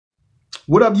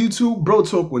What up, YouTube? Bro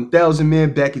Talk 1000,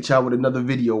 man. Back at y'all with another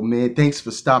video, man. Thanks for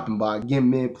stopping by.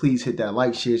 Again, man, please hit that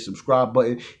like, share, subscribe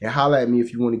button, and holla at me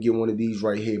if you want to get one of these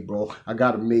right here, bro. I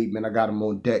got them made, man. I got them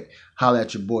on deck. Holla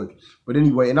at your boy. But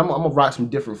anyway, and I'm going to rock some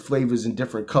different flavors and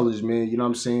different colors, man. You know what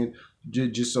I'm saying?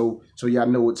 Just so y'all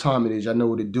know what time it is. Y'all know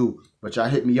what to do. But y'all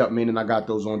hit me up, man, and I got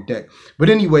those on deck. But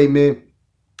anyway, man,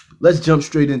 let's jump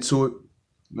straight into it.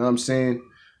 You know what I'm saying?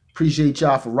 Appreciate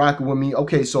y'all for rocking with me.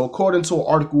 Okay, so according to an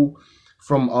article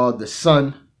from the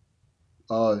Sun,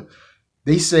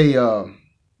 they say, who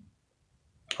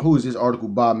is this article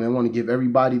by, man? I want to give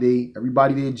everybody they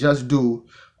just due,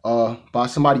 by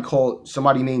somebody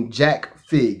named Jack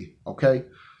Fig. Okay,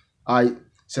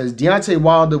 says Deontay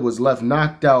Wilder was left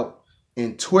knocked out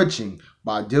and twitching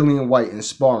by Dillian Whyte in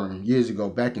sparring years ago,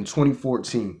 back in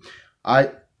 2014.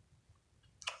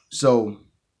 So.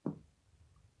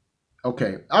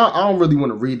 Okay, I don't really want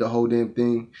to read the whole damn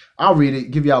thing. I'll read it,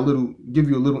 give you a little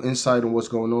insight on what's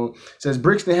going on. It says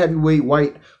Brixton heavyweight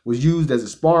Whyte was used as a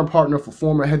sparring partner for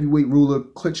former heavyweight ruler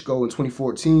Klitchsko in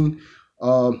 2014.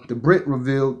 The Brit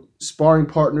revealed sparring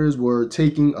partners were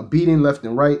taking a beating left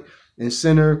and right and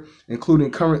center,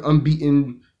 including current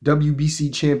unbeaten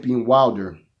WBC champion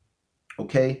Wilder.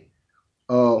 Okay,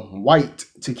 Whyte,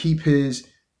 to keep his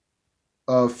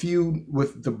feud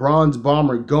with the Bronze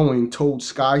Bomber going, told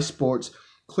Sky Sports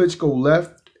Klitschko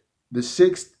left the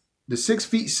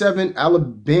 6'7"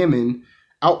 Alabamian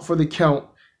out for the count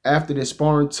after the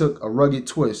sparring took a rugged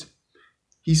twist.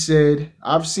 He said,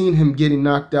 "I've seen him getting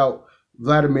knocked out.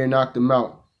 Wladimir knocked him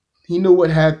out. He knew what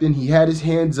happened. He had his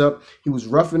hands up. He was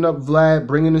roughing up Vlad,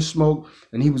 bringing the smoke,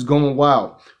 and he was going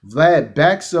wild. Vlad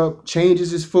backs up,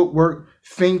 changes his footwork,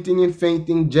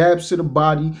 feinting, jabs to the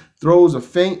body, throws a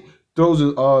feint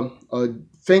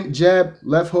jab,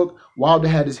 left hook. Wilder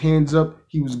had his hands up.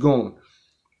 He was going.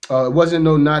 It wasn't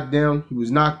no knockdown. He was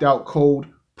knocked out cold,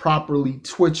 properly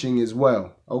twitching as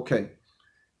well." Okay.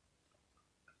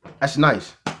 That's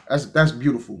nice. That's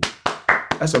beautiful.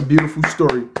 That's a beautiful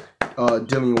story,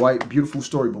 Dillian Whyte. Beautiful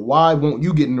story. But why won't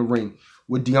you get in the ring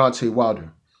with Deontay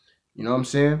Wilder? You know what I'm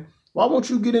saying? Why won't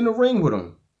you get in the ring with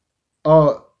him?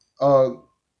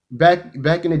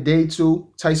 Back in the day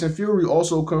too, Tyson Fury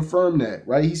also confirmed that,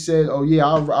 right? He said, "Oh yeah,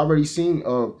 I've already seen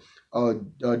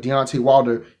Deontay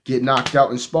Wilder get knocked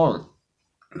out in sparring."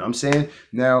 You know what I'm saying?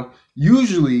 Now,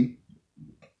 usually,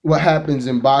 what happens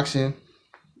in boxing,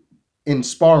 in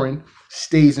sparring,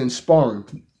 stays in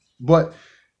sparring. But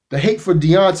the hate for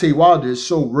Deontay Wilder is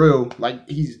so real. Like,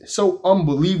 he's so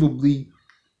unbelievably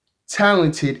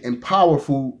talented and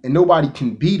powerful, and nobody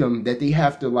can beat him, that they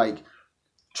have to like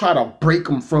try to break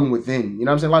them from within. You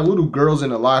know what I'm saying? Like little girls in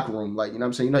the locker room. Like, you know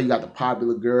what I'm saying? You know, you got the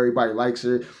popular girl, everybody likes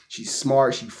her. She's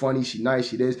smart, she's funny, she's nice,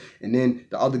 she this. And then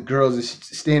the other girls are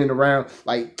standing around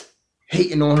like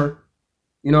hating on her.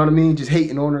 You know what I mean? Just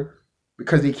hating on her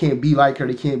because they can't be like her,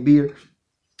 they can't be her.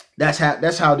 That's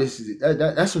how this is.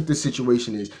 That's what this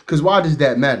situation is. Because why does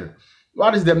that matter? Why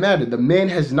does that matter? The man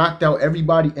has knocked out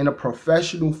everybody in a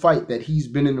professional fight that he's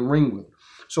been in the ring with.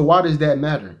 So why does that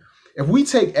matter? If we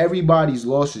take everybody's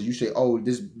losses, you say, "Oh,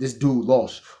 this dude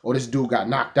lost," or "This dude got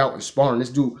knocked out in sparring." This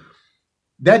dude,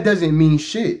 that doesn't mean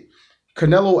shit.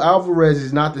 Canelo Alvarez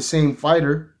is not the same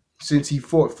fighter since he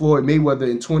fought Floyd Mayweather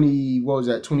in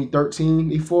 2013.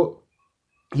 He fought.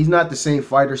 He's not the same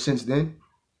fighter since then.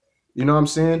 You know what I'm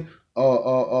saying?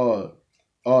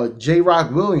 J.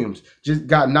 Rock Williams just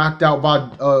got knocked out by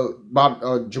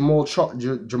Jamal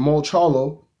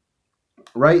Charlo,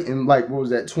 right? And like, what was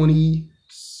that,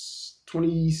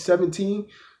 2017,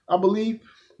 I believe.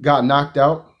 Got knocked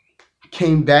out,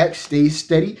 came back, stayed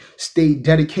steady, stayed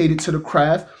dedicated to the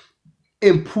craft,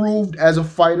 improved as a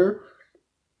fighter,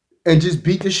 and just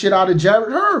beat the shit out of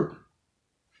Jarrett Hurd.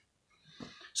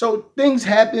 So things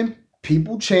happen,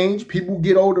 people change, people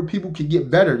get older, people can get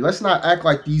better. Let's not act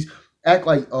like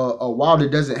Wilder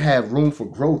doesn't have room for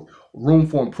growth, room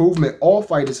for improvement. All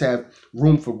fighters have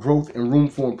room for growth and room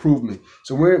for improvement.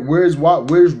 So where's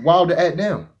Wilder at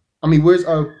now? I mean, where's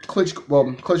Klitschko?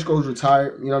 Well, Klitschko's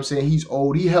retired. You know what I'm saying? He's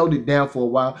old. He held it down for a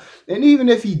while. And even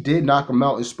if he did knock him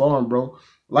out in sparring, bro,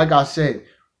 like I said,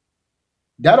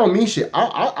 that don't mean shit.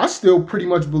 I still pretty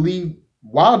much believe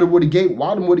Wilder would have gave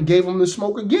him the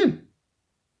smoke again.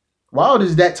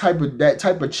 Wilder's that type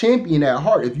of champion at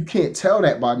heart. If you can't tell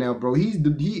that by now, bro, he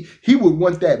would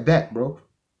want that back, bro.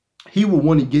 He would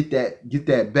want to get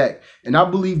that back. And I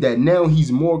believe that now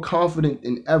he's more confident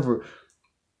than ever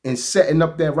and setting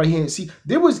up that right hand. See,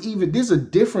 there's a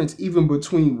difference even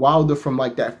between Wilder from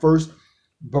like that first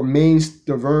Bermain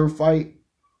Stavern fight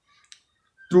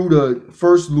through the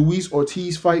first Luis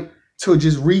Ortiz fight to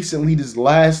just recently this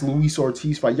last Luis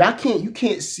Ortiz fight. You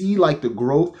can't see like the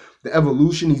growth, the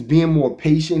evolution. He's being more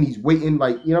patient. He's waiting,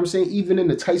 like, you know what I'm saying? Even in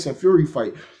the Tyson Fury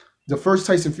fight, the first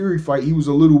Tyson Fury fight, he was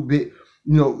a little bit,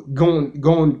 you know,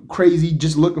 going crazy,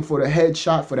 just looking for the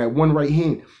headshot, for that one right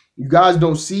hand. You guys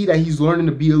don't see that he's learning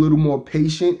to be a little more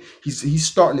patient. He's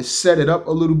starting to set it up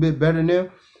a little bit better now.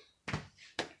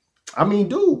 I mean,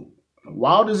 dude,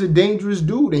 Wilder's a dangerous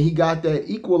dude, and he got that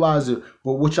equalizer.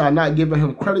 But what y'all not giving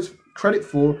him credit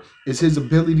for is his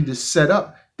ability to set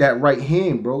up that right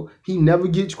hand, bro. He never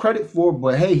gets credit for it,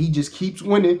 but hey, he just keeps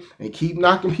winning and keep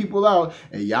knocking people out.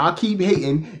 And y'all keep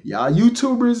hating. Y'all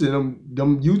YouTubers and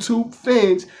them YouTube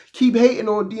fans keep hating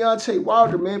on Deontay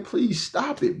Wilder, man. Please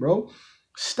stop it, bro.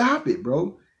 Stop it,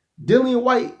 bro. Dillian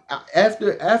Whyte,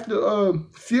 after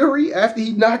Fury, after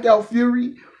he knocked out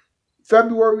Fury,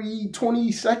 February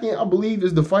 22nd, I believe,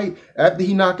 is the fight. After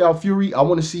he knocked out Fury, I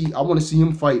want to see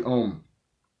him fight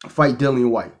Dillian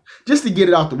Whyte, just to get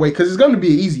it out the way, because it's going to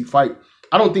be an easy fight.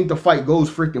 I don't think the fight goes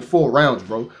freaking 4 rounds,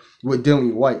 bro, with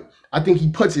Dillian Whyte. I think he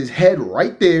puts his head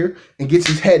right there and gets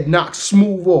his head knocked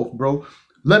smooth off, bro.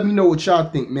 Let me know what y'all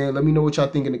think, man. Let me know what y'all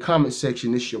think in the comment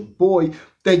section. It's your boy.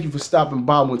 Thank you for stopping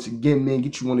by once again, man.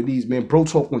 Get you one of these, man. Bro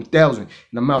Talk 1000,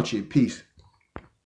 and I'm out here. Peace.